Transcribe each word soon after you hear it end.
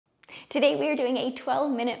Today we are doing a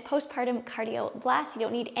 12-minute postpartum cardio blast. You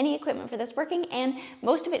don't need any equipment for this working, and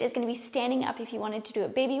most of it is going to be standing up if you wanted to do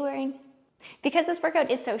it baby wearing. Because this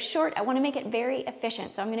workout is so short, I want to make it very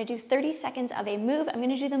efficient. So I'm going to do 30 seconds of a move. I'm going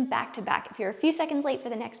to do them back to back. If you're a few seconds late for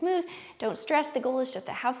the next moves, don't stress. The goal is just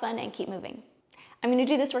to have fun and keep moving. I'm going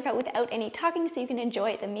to do this workout without any talking so you can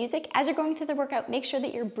enjoy the music. As you're going through the workout, make sure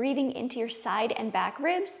that you're breathing into your side and back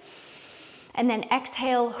ribs. And then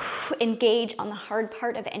exhale, engage on the hard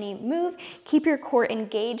part of any move. Keep your core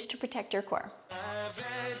engaged to protect your core.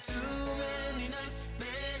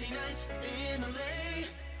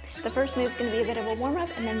 The first move is going to be a bit of a warm-up,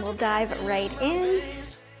 and then we'll dive right in.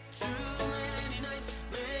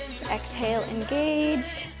 Exhale,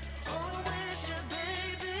 engage.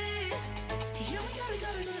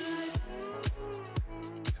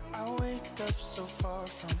 I wake up so far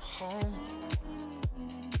from home,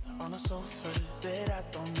 on a sofa that I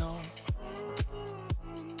don't know.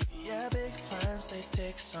 Yeah, big plans, they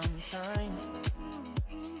take some time.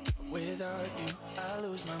 Without you, I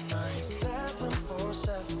lose my mind.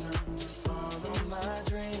 747 to follow my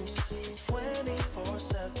dreams.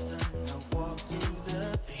 24/7, I walk to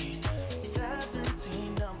the beat.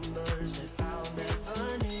 17 numbers that I'll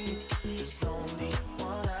never need. There's only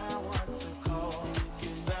one I want to call.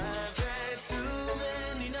 'Cause I've had too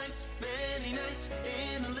many nights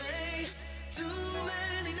in LA. Too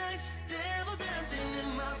many nights, devil dancing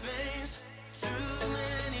in my veins. Too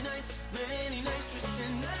many nights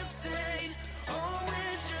wishing I'd stayed home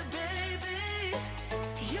with you, baby.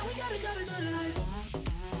 Yeah, we got a good life.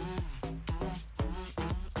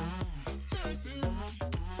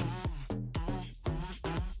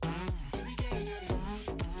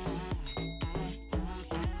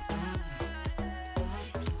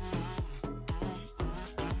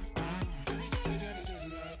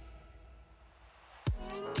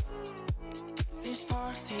 These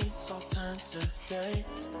parties all turn to day.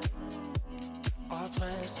 Our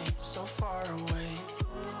plans seem so far away.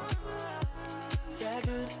 Yeah,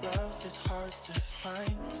 good love is hard to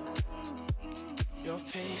find. You're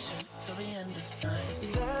patient till the end of time.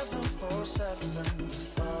 747 to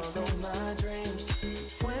follow my dreams.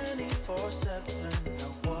 24/7,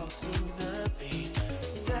 I walk to the beat.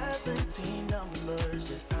 17 numbers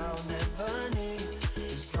that I'll never need.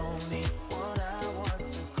 There's only one I want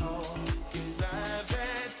to call. 'Cause I've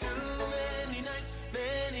had too many nights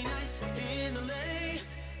in LA.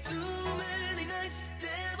 Too many nights,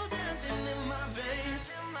 devil dancing in my veins.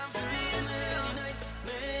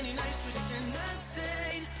 Many nights wishing I'd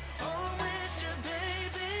stayed home with you,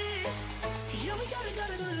 baby. Yeah, we got a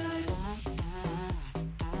good life.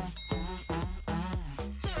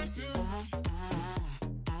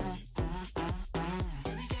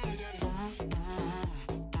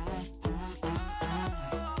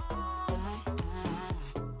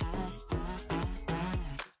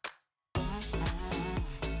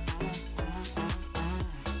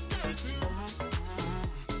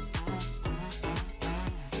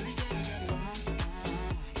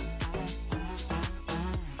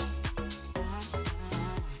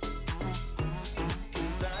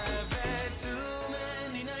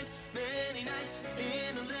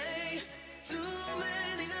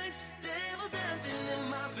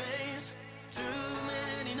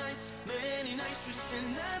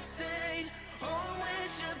 Wishing I'd stayed home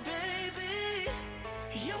with you, baby.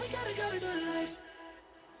 Yeah, we got a good life.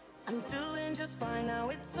 I'm doing just fine now,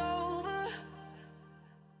 it's over.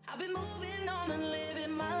 I've been moving on and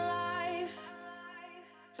living my life,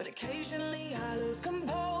 but occasionally I lose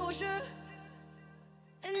composure,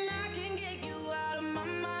 and I can get you out of my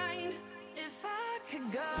mind. If I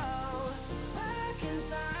could go back in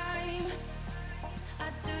time,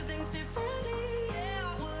 I'd do things differently. Yeah,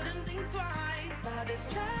 I wouldn't think twice. I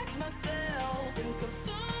distract myself, think of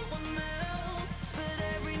someone else, but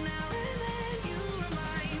every now and then you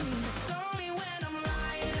remind me. It's only when I'm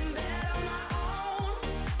lying in bed on my own,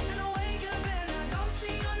 and I wake up and I don't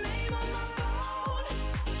see your name on my phone.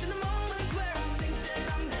 To the moments where I think that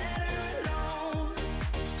I'm better alone.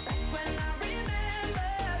 That's when I remember.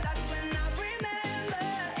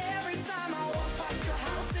 Every time I walk past your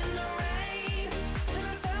house in the rain, and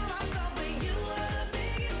I tell myself that you were the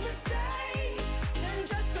biggest mistake. And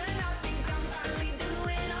just when I think I'm finally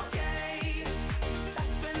doing okay,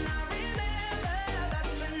 that's when I remember.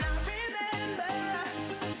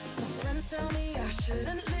 My friends tell me I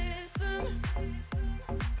shouldn't listen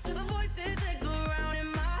to the voices that go around in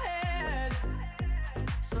my head,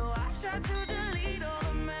 so I try to delete all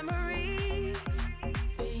the memories,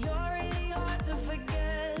 but you're really hard to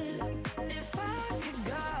forget. If I could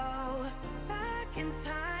go back in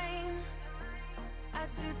time,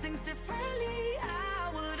 I'd do things differently.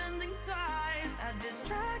 I wouldn't think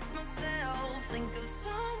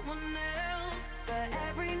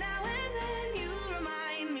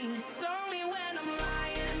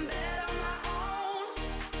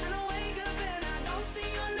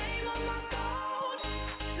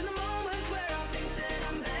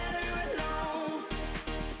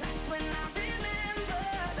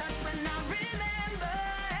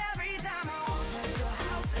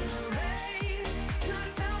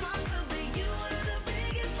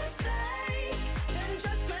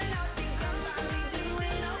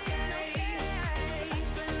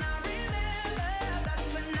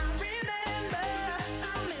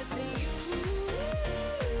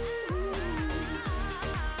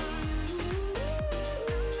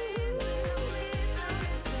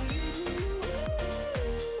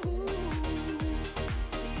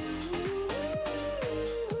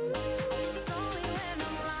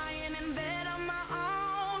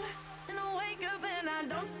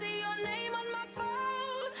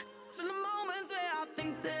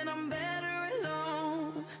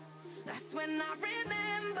I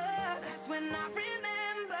remember. That's when I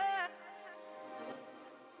remember.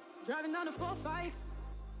 Driving down the 4-5,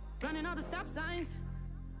 running all the stop signs.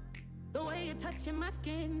 The way you're touching my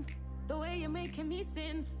skin, the way you're making me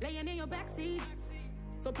sin, laying in your backseat.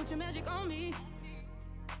 So put your magic on me.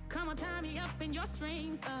 Come on, tie me up in your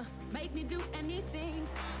strings. Make me do anything.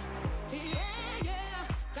 Yeah, yeah.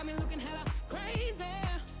 Got me looking hella crazy.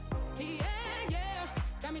 Yeah, yeah.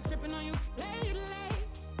 Got me tripping on you lately.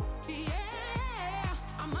 Yeah.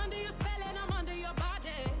 I'm under your spell and I'm under your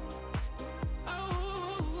body.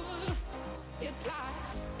 Oh, it's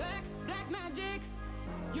like black, black magic.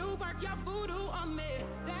 You work your voodoo on me.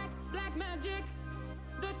 Black, black magic.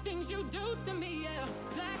 The things you do to me, yeah.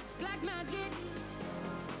 Black, black magic.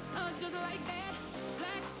 Just like that.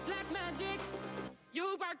 Black, black magic.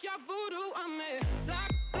 You work your voodoo on me.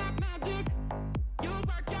 Black, black magic. You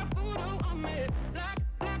work your voodoo on me. Black,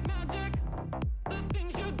 black magic. The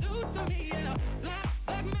things you do to me, yeah. Black,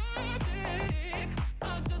 black magic.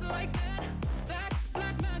 Just like that. Black,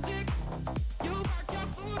 black magic. You work your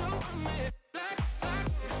voodoo on me. Black, black,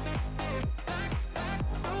 black, black,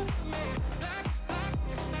 voodoo on me. Black, black,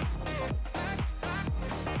 black, black, black,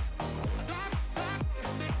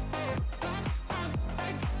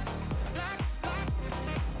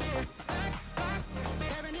 black,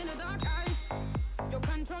 staring in the dark eyes. You're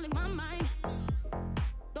controlling my mind.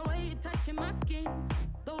 The way you're touching my skin,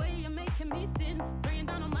 the way you're making me sin, praying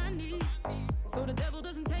down on my knees so the devil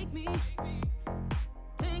doesn't take me.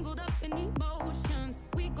 Tangled up in emotions,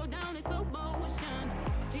 we go down in slow motion.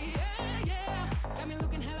 Yeah, yeah, got me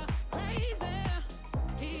looking hella crazy.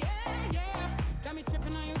 Yeah, yeah, got me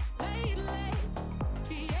tripping on you lately.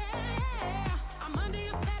 Yeah, I'm under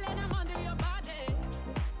your spell and I'm under your body.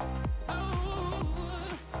 Oh,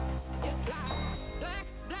 it's like black,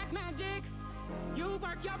 black magic. You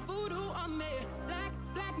work your voodoo on me. Black,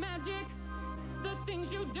 black magic. The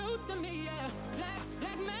things you do to me, yeah. Black,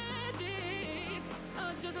 black magic.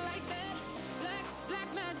 Just like that. Black,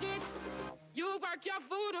 black magic. You work your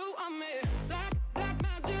voodoo on me. Black, black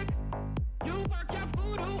magic. You work your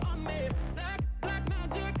voodoo on me. Black, black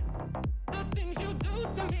magic. The things you do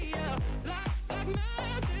to me, yeah. Black, black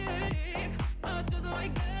magic. Just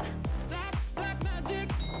like that. Black, black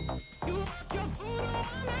magic. You work your voodoo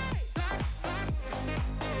on me. Black, black, black,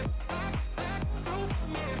 black, black, voodoo on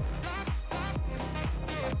me. Black, black, black, black,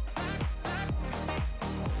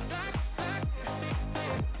 black, black,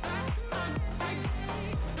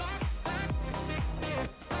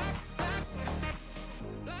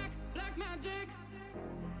 black, black magic.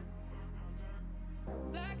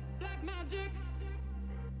 Black, black magic.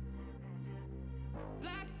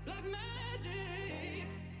 Black, black magic.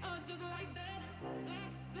 Just like that.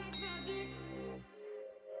 Black, black magic.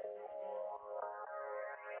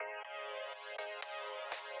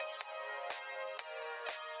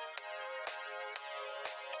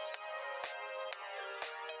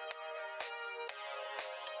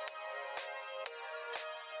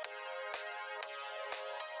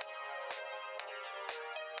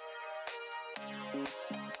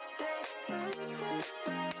 There's something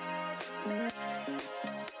about your love.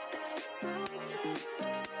 There's something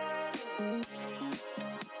about it.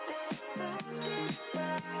 There's something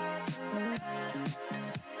about your love.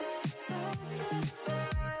 There's something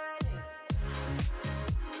about it.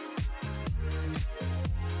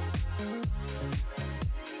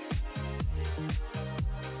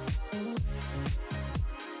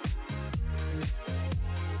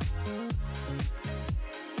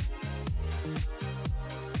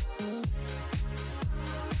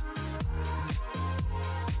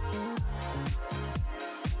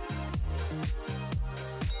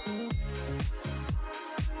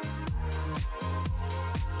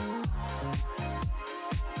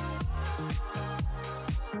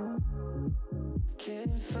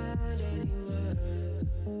 Can't find any words.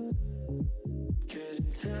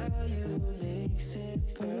 Couldn't tell you what makes it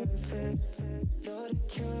perfect. You're the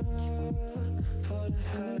cure for the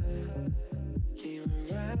hurt. Came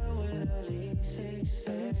around when I least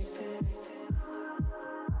expected.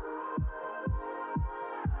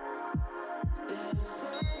 There's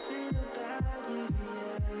something about you,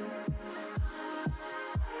 yeah.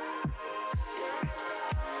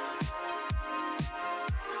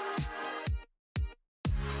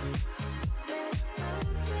 There's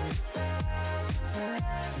something about your love.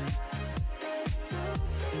 There's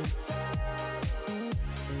something about it.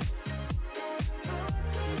 There's something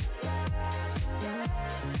about your love.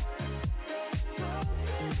 There's something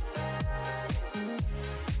about it.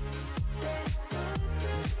 There's something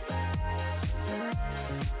about your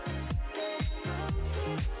love.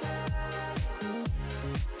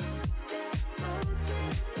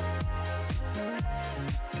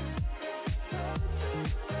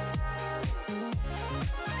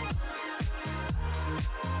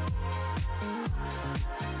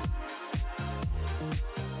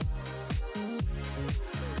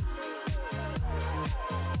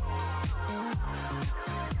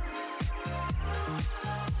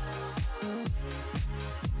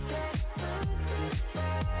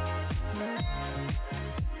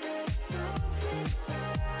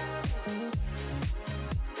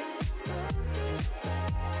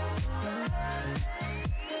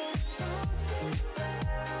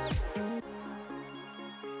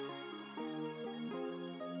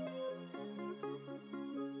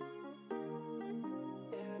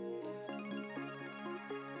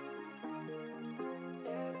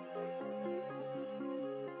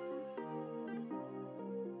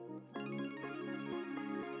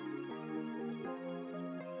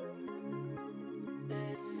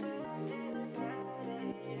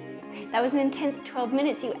 That was an intense 12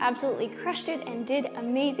 minutes. You absolutely crushed it and did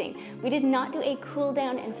amazing. We did not do a cool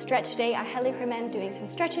down and stretch today. I highly recommend doing some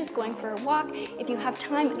stretches, going for a walk. If you have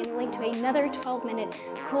time, I'm gonna link to another 12-minute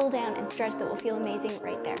cool down and stretch that will feel amazing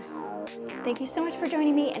right there. Thank you so much for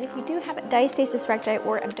joining me, and if you do have diastasis recti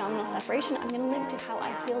or abdominal separation, I'm going to link to how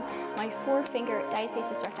I healed my 4-finger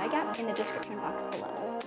diastasis recti gap in the description box below.